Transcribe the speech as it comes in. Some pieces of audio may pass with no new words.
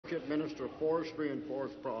Associate Minister of Forestry and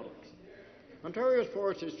Forest Products. Ontario's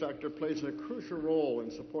forestry sector plays a crucial role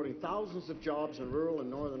in supporting thousands of jobs in rural and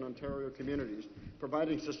northern Ontario communities,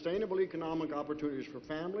 providing sustainable economic opportunities for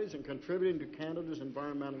families and contributing to Canada's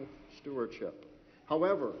environmental stewardship.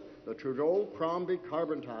 However, the Trudeau-Crombie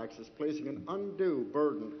carbon tax is placing an undue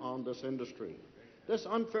burden on this industry. This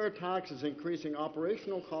unfair tax is increasing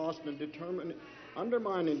operational costs and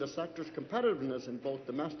undermining the sector's competitiveness in both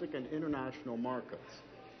domestic and international markets.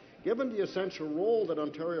 Given the essential role that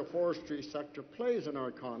Ontario forestry sector plays in our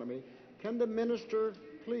economy, can the minister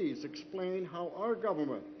please explain how our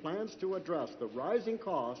government plans to address the rising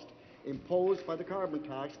cost imposed by the carbon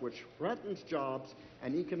tax, which threatens jobs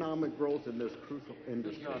and economic growth in this crucial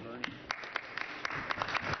industry?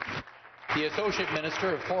 The Associate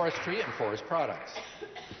Minister of Forestry and Forest Products.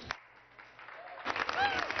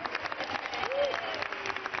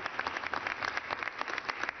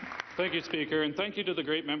 Thank you, Speaker, and thank you to the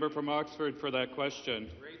great member from Oxford for that question.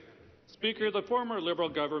 Speaker, the former Liberal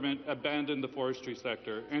government abandoned the forestry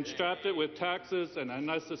sector and strapped it with taxes and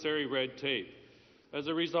unnecessary red tape. As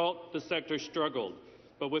a result, the sector struggled,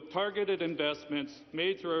 but with targeted investments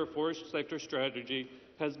made through our forest sector strategy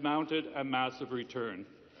has mounted a massive return.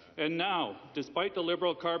 And now, despite the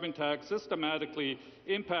Liberal carbon tax systematically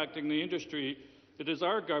impacting the industry, it is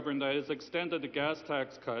our government that has extended the gas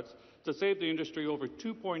tax cuts to save the industry over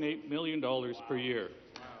 $2.8 million per year.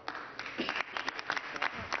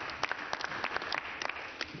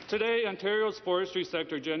 Today, Ontario's forestry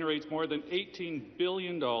sector generates more than $18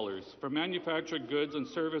 billion from manufactured goods and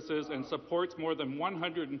services and supports more than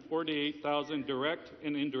 148,000 direct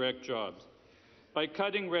and indirect jobs. By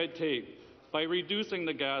cutting red tape, by reducing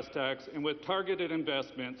the gas tax, and with targeted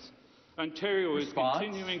investments, Ontario is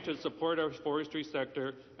continuing to support our forestry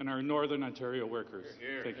sector and our Northern Ontario workers.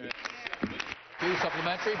 Thank you.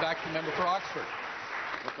 Supplementary, back to the member for Oxford.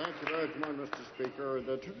 Well, thank you very much, Mr. Speaker.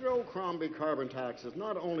 The Trudeau-Crombie carbon tax has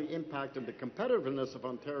not only impacted the competitiveness of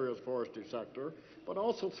Ontario's forestry sector, but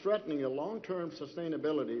also threatening the long-term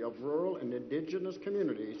sustainability of rural and Indigenous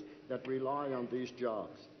communities that rely on these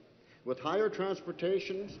jobs. With higher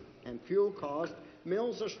transportation and fuel costs,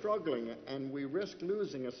 mills are struggling, and we risk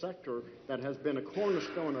losing a sector that has been a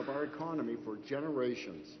cornerstone of our economy for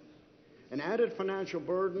generations. An added financial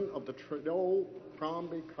burden of the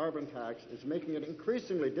Trudeau-Crombie carbon tax is making it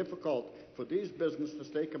increasingly difficult for these businesses to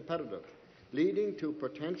stay competitive, leading to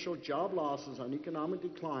potential job losses and economic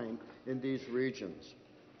decline in these regions.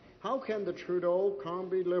 How can the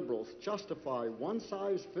Trudeau-Crombie Liberals justify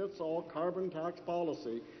one-size-fits-all carbon tax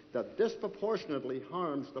policy that disproportionately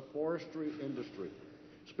harms the forestry industry?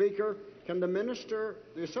 Speaker, can the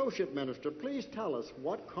Associate Minister, please tell us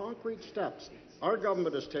what concrete steps our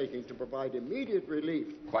government is taking to provide immediate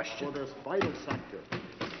relief for this vital sector?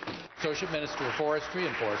 Associate Minister of Forestry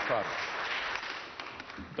and Forest Products.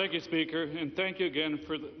 Thank you, Speaker, and thank you again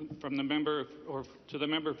to the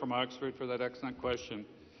member from Oxford for that excellent question.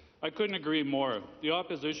 I couldn't agree more. The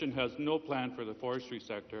opposition has no plan for the forestry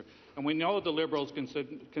sector, and we know the Liberals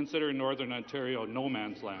consider Northern Ontario no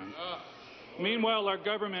man's land. Meanwhile, our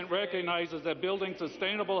government recognizes that building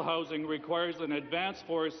sustainable housing requires an advanced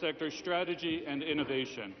forest sector strategy and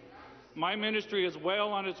innovation. My ministry is well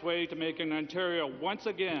on its way to making Ontario once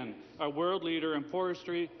again a world leader in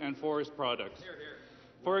forestry and forest products.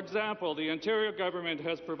 For example, the Ontario government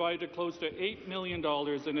has provided close to $8 million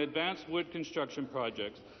in advanced wood construction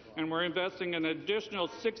projects, and we're investing an additional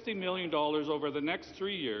 $60 million over the next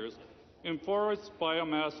 3 years in forest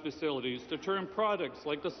biomass facilities to turn products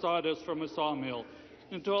like the sawdust from a sawmill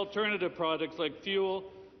into alternative products like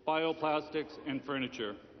fuel, bioplastics, and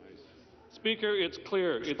furniture. Speaker, it's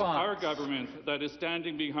clear it's our government that is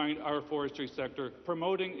standing behind our forestry sector,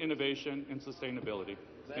 promoting innovation and sustainability.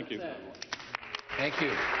 Thank you. Thank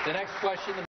you. The next question.